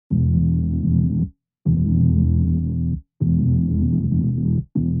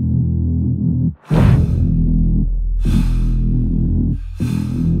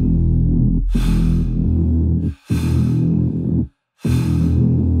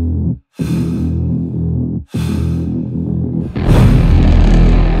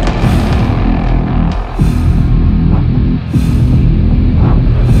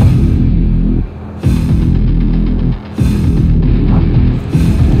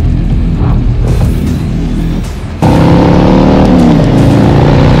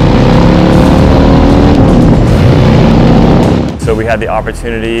had the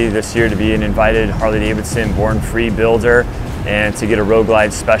opportunity this year to be an invited Harley-Davidson Born Free builder and to get a Road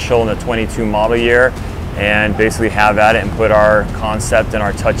Glide special in the 22 model year and basically have at it and put our concept and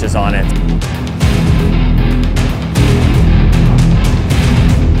our touches on it.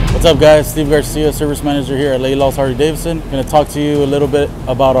 What's up guys, Steve Garcia, Service Manager here at Laidlaw's Harley-Davidson. Going to talk to you a little bit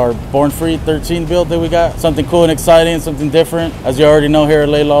about our Born Free 13 build that we got. Something cool and exciting, something different. As you already know here at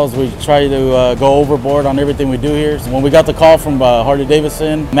Laidlaw's, we try to go overboard on everything we do here. So when we got the call from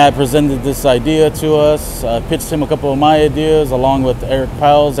Harley-Davidson, Matt presented this idea to us, pitched him a couple of my ideas along with Eric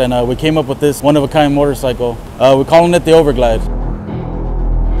Powell's, and we came up with this one-of-a-kind motorcycle. We're calling it the Overglide.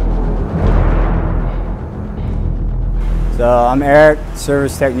 So I'm Eric,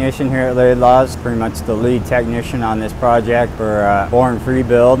 service technician here at Laidlaw's, pretty much the lead technician on this project for a Born Free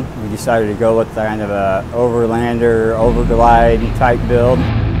build. We decided to go with kind of a Overlander, Overglide type build.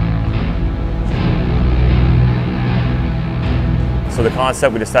 So the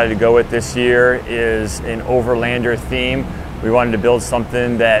concept we decided to go with this year is an Overlander theme. We wanted to build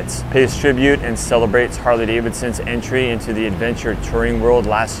something that pays tribute and celebrates Harley-Davidson's entry into the adventure touring world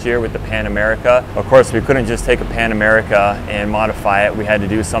last year with the Pan America. Of course, we couldn't just take a Pan America and modify it. We had to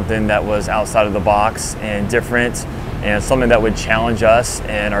do something that was outside of the box and different, and something that would challenge us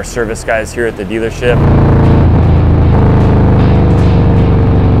and our service guys here at the dealership.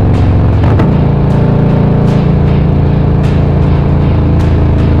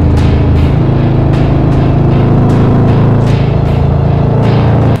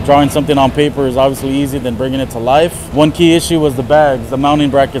 Drawing something on paper is obviously easier than bringing it to life. One key issue was the bags, the mounting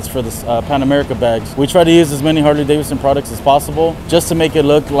brackets for the Pan America bags. We try to use as many Harley-Davidson products as possible just to make it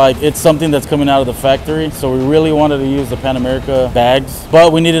look like it's something that's coming out of the factory. So we really wanted to use the Pan America bags,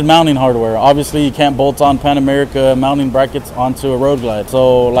 but we needed mounting hardware. Obviously, you can't bolt on Pan America mounting brackets onto a Road Glide.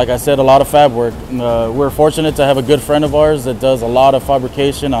 So like I said, a lot of fab work. We're fortunate to have a good friend of ours that does a lot of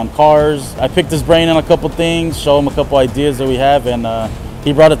fabrication on cars. I picked his brain on a couple things, show him a couple ideas that we have, and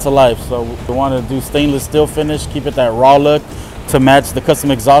he brought it to life. So we wanted to do stainless steel finish, keep it that raw look to match the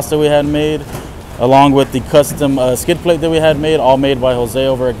custom exhaust that we had made, along with the custom skid plate that we had made, all made by Jose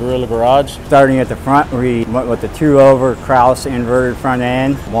over at Gorilla Garage. Starting at the front, we went with the 2-over Kraus inverted front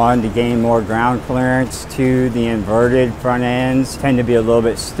end. One, to gain more ground clearance. Two, the inverted front ends tend to be a little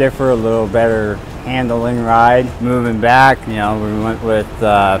bit stiffer, a little better handling ride. Moving back, we went with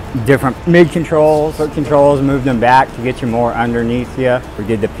different mid controls, foot controls, moved them back to get you more underneath you. We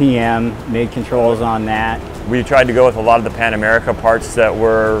did the PM mid controls on that. We tried to go with a lot of the Pan America parts that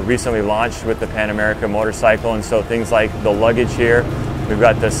were recently launched with the Pan America motorcycle, and so things like the luggage here, we've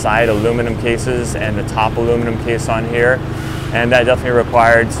got the side aluminum cases and the top aluminum case on here, and that definitely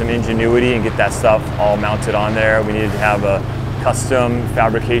required some ingenuity and get that stuff all mounted on there. We needed to have a custom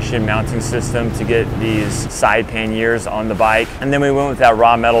fabrication mounting system to get these side panniers on the bike. And then we went with that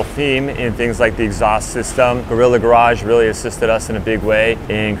raw metal theme in things like the exhaust system. Gorilla Garage really assisted us in a big way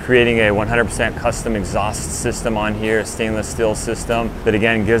in creating a 100% custom exhaust system on here, a stainless steel system that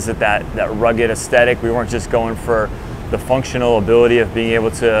again gives it that rugged aesthetic. We weren't just going for the functional ability of being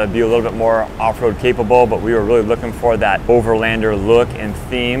able to be a little bit more off-road capable, but we were really looking for that Overlander look and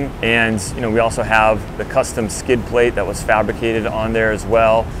theme. And we also have the custom skid plate that was fabricated on there as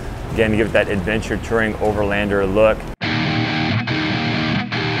well, again to give it that adventure touring Overlander look.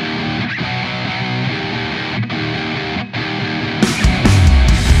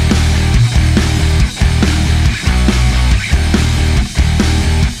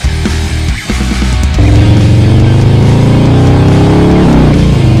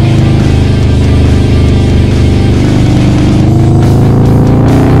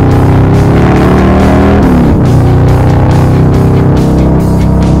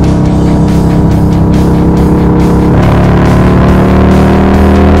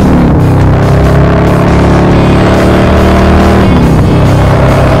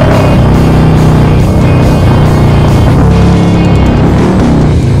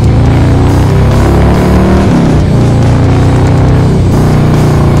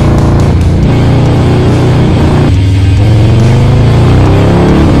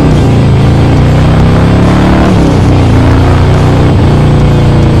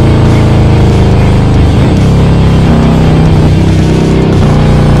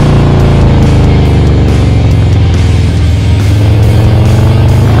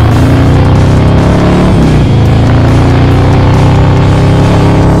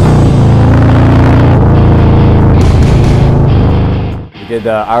 Did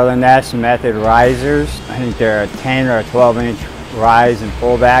the Arlen Nash Method risers. I think they're a 10 or a 12-inch rise and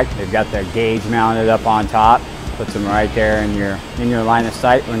pullback. They've got their gauge mounted up on top. puts them right there in your line of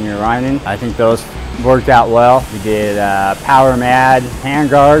sight when you're riding. I think those worked out well. We did power mad hand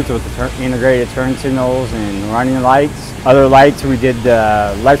guards with the integrated turn signals and running lights. Other lights, we did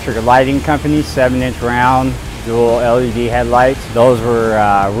the Electric Lighting Company 7-inch round dual LED headlights. Those were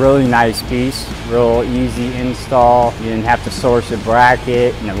a really nice piece, real easy install. You didn't have to source a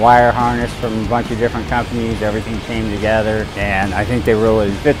bracket and a wire harness from a bunch of different companies. Everything came together, and I think they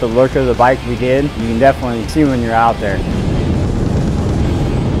really fit the look of the bike we did. You can definitely see when you're out there.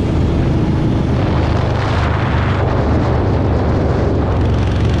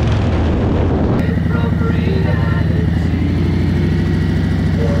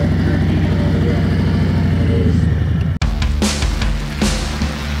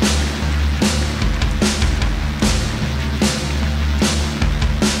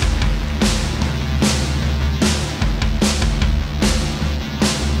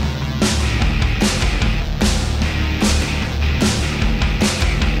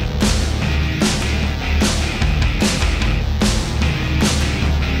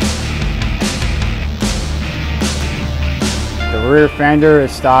 Rear fender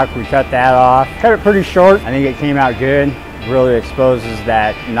is stock, we cut that off. Cut it pretty short, I think it came out good. Really exposes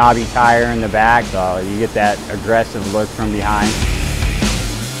that knobby tire in the back, so you get that aggressive look from behind.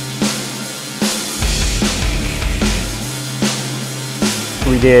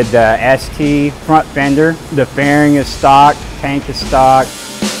 We did the ST front fender. The fairing is stock, tank is stock.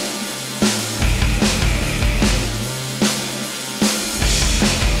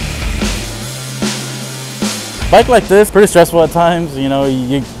 Bike like this, pretty stressful at times. You know,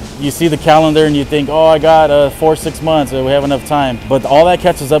 you see the calendar and you think, oh, I got 4-6 months, we have enough time. But all that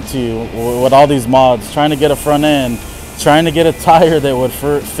catches up to you with all these mods, trying to get a front end, trying to get a tire that would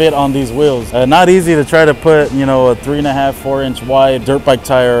fit on these wheels. Not easy to try to put, you know, a 3.5-4 inch wide dirt bike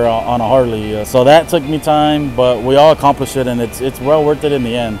tire on a Harley. So that took me time, but we all accomplished it, and it's well worth it in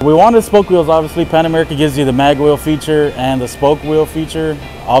the end. We wanted spoke wheels. Obviously, Pan America gives you the mag wheel feature and the spoke wheel feature.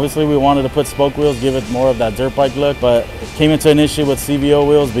 Obviously, we wanted to put spoke wheels, give it more of that dirt bike look, but came into an issue with CVO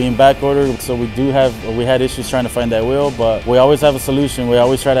wheels being back ordered. So we had issues trying to find that wheel, but we always have a solution. We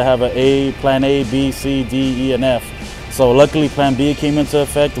always try to have plan A, B, C, D, E, and F. So luckily plan B came into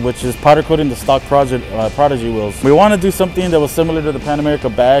effect, which is powder coating the stock Prodigy wheels. We want to do something that was similar to the Pan America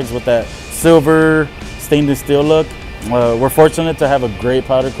bags with that silver stainless steel look. We're fortunate to have a great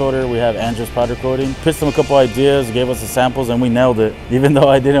powder coater. We have Andrew's powder coating. Pitched them a couple ideas, gave us the samples, and we nailed it. Even though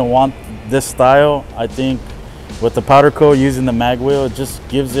I didn't want this style, I think with the powder coat using the mag wheel, it just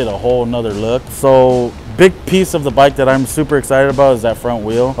gives it a whole nother look. So big piece of the bike that I'm super excited about is that front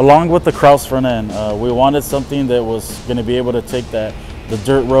wheel, along with the Kraus front end. We wanted something that was going to be able to take the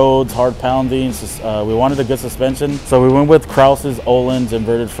dirt roads, hard pounding. We wanted a good suspension, so we went with Kraus's Olin's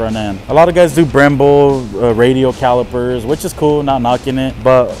inverted front end. A lot of guys do Brembo radial calipers, which is cool, not knocking it,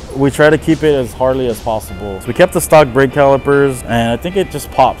 but we try to keep it as Harley as possible. So we kept the stock brake calipers, and I think it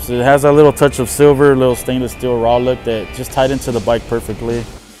just pops. It has a little touch of silver, little stainless steel raw look that just tied into the bike perfectly.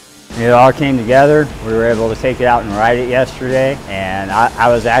 It all came together. We were able to take it out and ride it yesterday, and I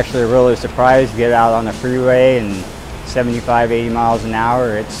was actually really surprised to get out on the freeway and 75-80 miles an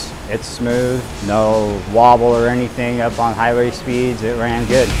hour. It's smooth, no wobble or anything up on highway speeds. It ran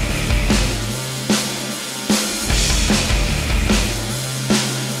good.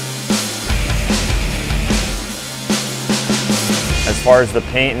 As far as the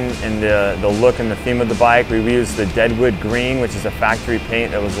paint and the look and the theme of the bike, we used the Deadwood Green, which is a factory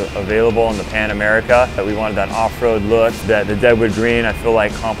paint that was available in the Pan America. We wanted that off-road look. The Deadwood Green, I feel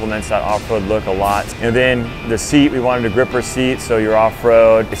like, complements that off-road look a lot. And then the seat, we wanted a gripper seat, so you're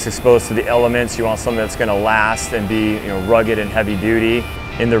off-road. It's exposed to the elements. You want something that's going to last and be, you know, rugged and heavy duty.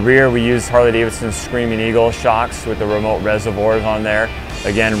 In the rear, we used Harley-Davidson Screaming Eagle shocks with the remote reservoirs on there.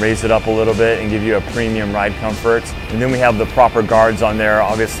 Again, raise it up a little bit and give you a premium ride comfort. And then we have the proper guards on there.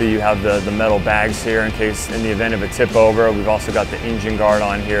 Obviously, you have the metal bags here in case, in the event of a tip over. We've also got the engine guard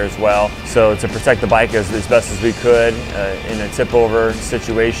on here as well. So to protect the bike as best as we could in a tip over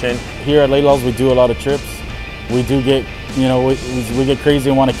situation. Here at Laidlaw's, we do a lot of trips. We do get, you know, we get crazy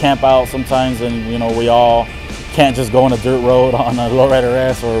and want to camp out sometimes, and you know, we all can't just go on a dirt road on a Lowrider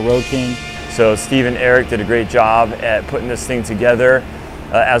S or a Road King. So Steve and Eric did a great job at putting this thing together.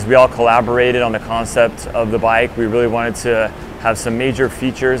 As we all collaborated on the concept of the bike, we really wanted to have some major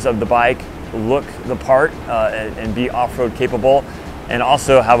features of the bike look the part and be off-road capable, and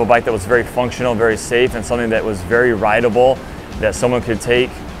also have a bike that was very functional, very safe, and something that was very rideable, that someone could take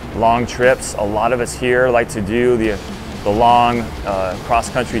long trips. A lot of us here like to do the the long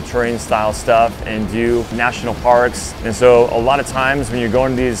cross-country touring style stuff and do national parks. And so a lot of times when you're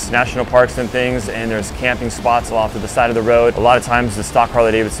going to these national parks and things and there's camping spots off to the side of the road, a lot of times the stock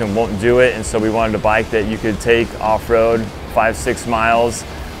Harley-Davidson won't do it, and so we wanted a bike that you could take off-road 5-6 miles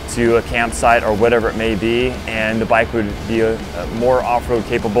to a campsite or whatever it may be, and the bike would be more off-road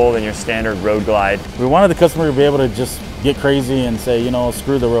capable than your standard road glide. We wanted the customer to be able to just get crazy and say, you know,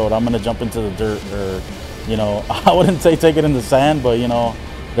 screw the road, I'm gonna jump into the dirt, or, you know, I wouldn't say take it in the sand, but you know,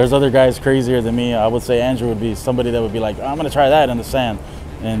 there's other guys crazier than me. I would say Andrew would be somebody that would be like, I'm gonna try that in the sand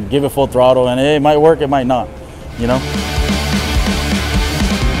and give it full throttle, and it might work, it might not, you know?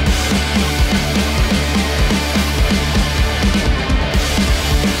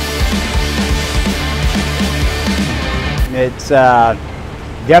 It's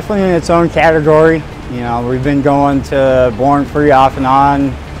definitely in its own category. You know, we've been going to Born Free off and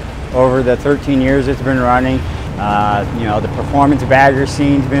on over the 13 years it's been running. You know, the performance bagger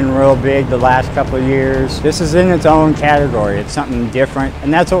scene's been real big the last couple of years. This is in its own category. It's something different,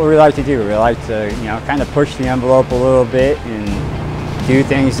 and that's what we like to do. We like to, you know, kind of push the envelope a little bit and do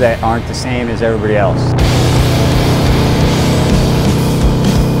things that aren't the same as everybody else.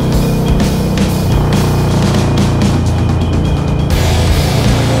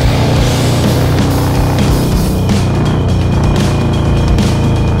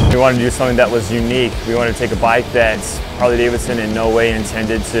 We wanted to do something that was unique. We wanted to take a bike that's Harley-Davidson in no way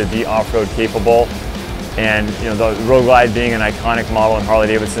intended to be off-road capable. And you know, the Road Glide being an iconic model in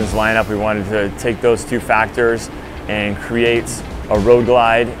Harley-Davidson's lineup, we wanted to take those two factors and create a Road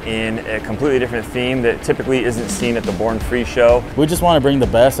Glide in a completely different theme that typically isn't seen at the Born Free show. We just want to bring the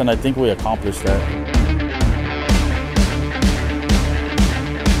best, and I think we accomplished that.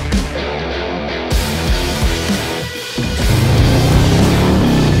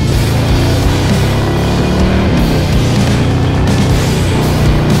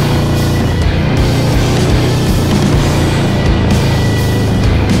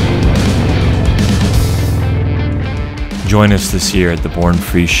 Join us this year at the Born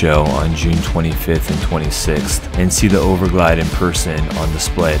Free Show on June 25th and 26th and see the Overglide in person on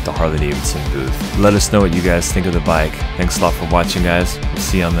display at the Harley-Davidson booth. Let us know what you guys think of the bike. Thanks a lot for watching, guys. We'll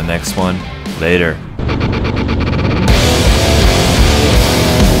see you on the next one. Later.